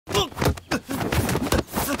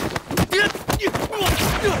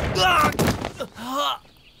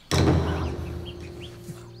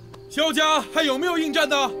萧家还有没有应战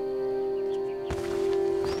的？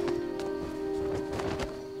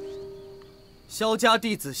萧家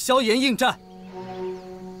弟子萧炎应战。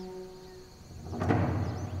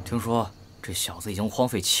听说这小子已经荒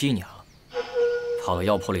废7年了，跑到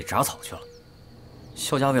药铺里铡草去了。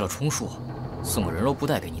萧家为了充数，送个人肉布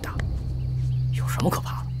袋给你打，有什么可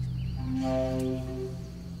怕的？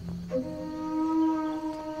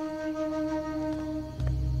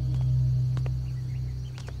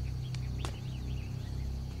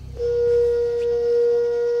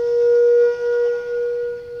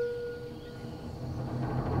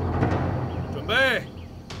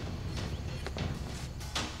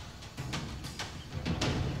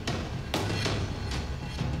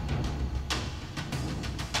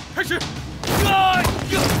 开始！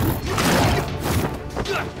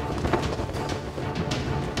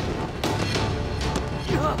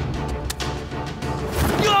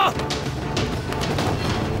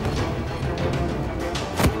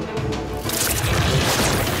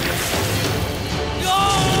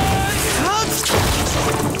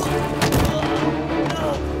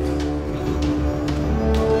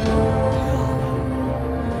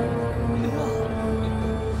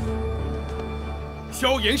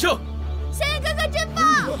萧炎胜，萧炎哥哥真棒！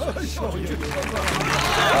萧炎哥哥。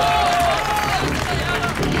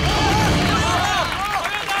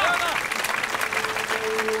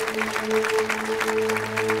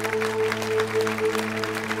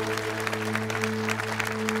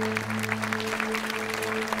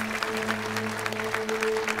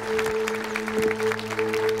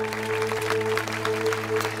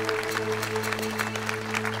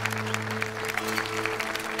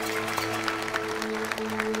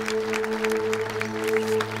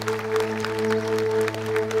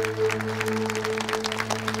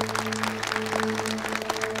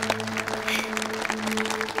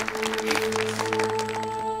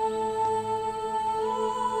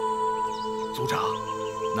 族长，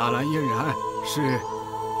纳兰嫣然是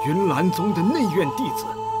云岚宗的内院弟子，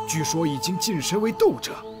据说已经晋升为斗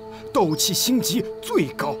者，斗气星级最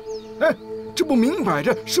高。哎，这不明摆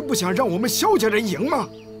着是不想让我们萧家人赢吗？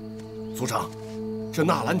族长，这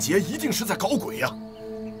纳兰杰一定是在搞鬼呀！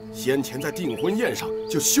先前在订婚宴上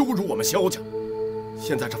就羞辱我们萧家，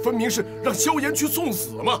现在这分明是让萧炎去送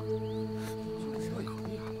死嘛！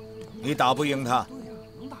你打不赢他。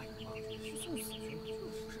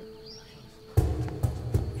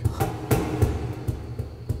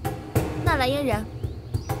 纳兰嫣然，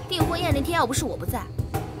订婚宴那天要不是我不在，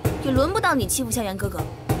也轮不到你欺负萧炎哥哥。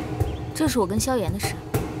这是我跟萧炎的事，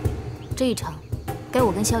这一场该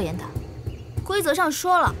我跟萧炎打。规则上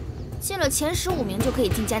说了，进了前15名就可以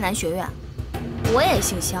进迦南学院。我也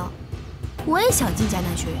姓萧，我也想进迦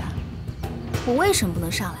南学院，我为什么不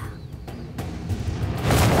能上来啊？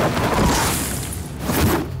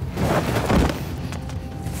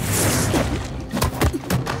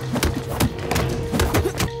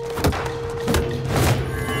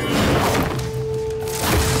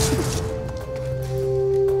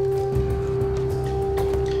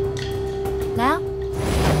 来啊！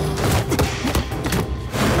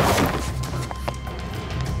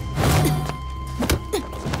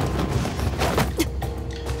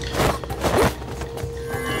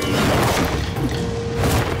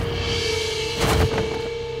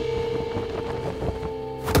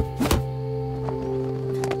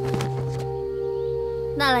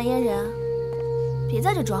纳兰嫣然，别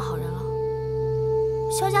在这装好人了，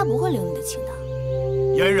萧家不会领你的情的。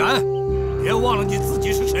嫣然，别忘了你自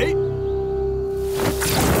己是谁。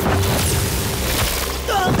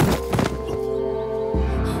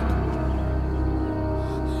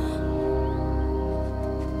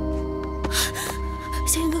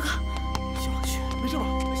 萧炎哥哥，小雪，没事吧？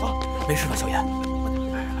啊，没事吧，萧炎？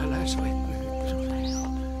来，少爷，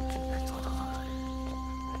走。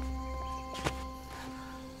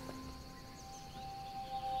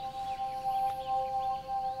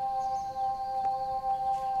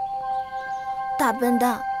大笨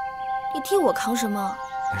蛋，你替我扛什么？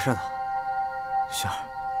没事的，雪儿，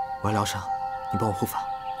我要疗伤，你帮我护法。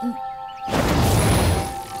嗯。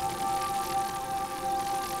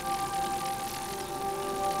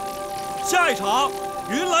 下一场，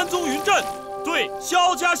云岚宗云震对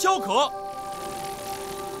萧家萧可。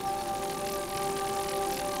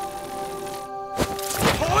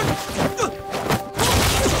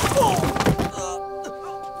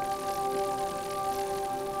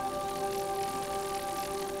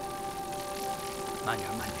慢点，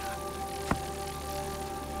慢点。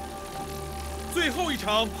最后一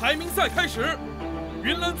场排名赛开始，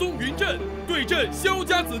云岚宗云震对阵萧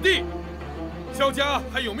家子弟。萧家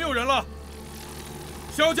还有没有人了？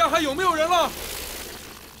萧家还有没有人了？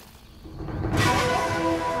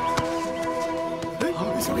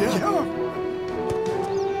小爷，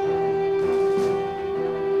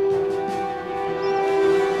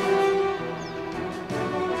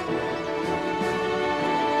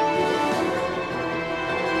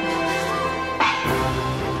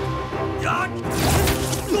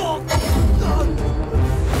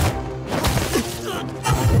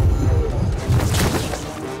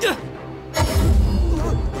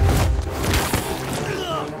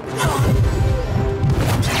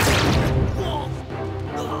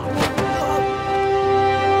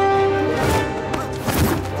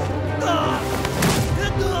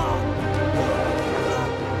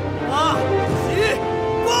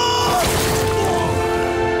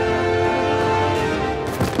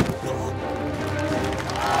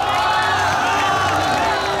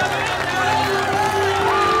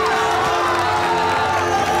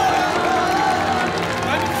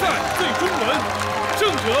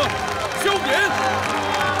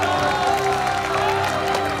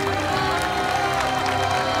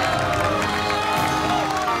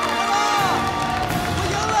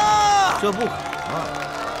这不可能！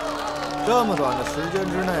这么短的时间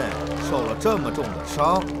之内受了这么重的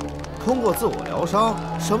伤，通过自我疗伤，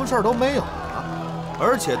什么事儿都没有了，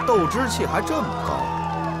而且斗之气还这么高。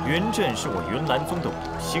云震是我云岚宗的5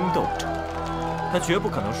星斗者，他绝不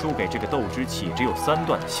可能输给这个斗之气只有3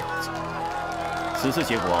段的小子。此次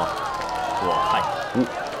结果，我看有误。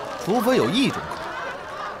除非有一种可能，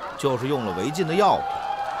就是用了违禁的药物。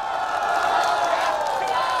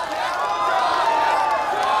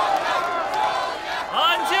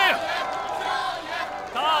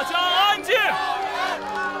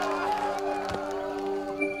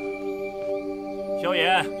 萧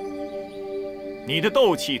炎，你的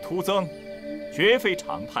斗气突增，绝非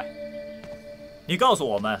常态。你告诉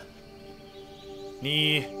我们，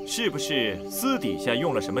你是不是私底下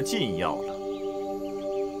用了什么禁药了？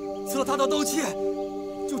测他的斗气，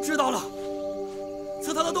就知道了。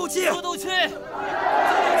测他的斗气，测斗气，测斗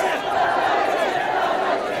气。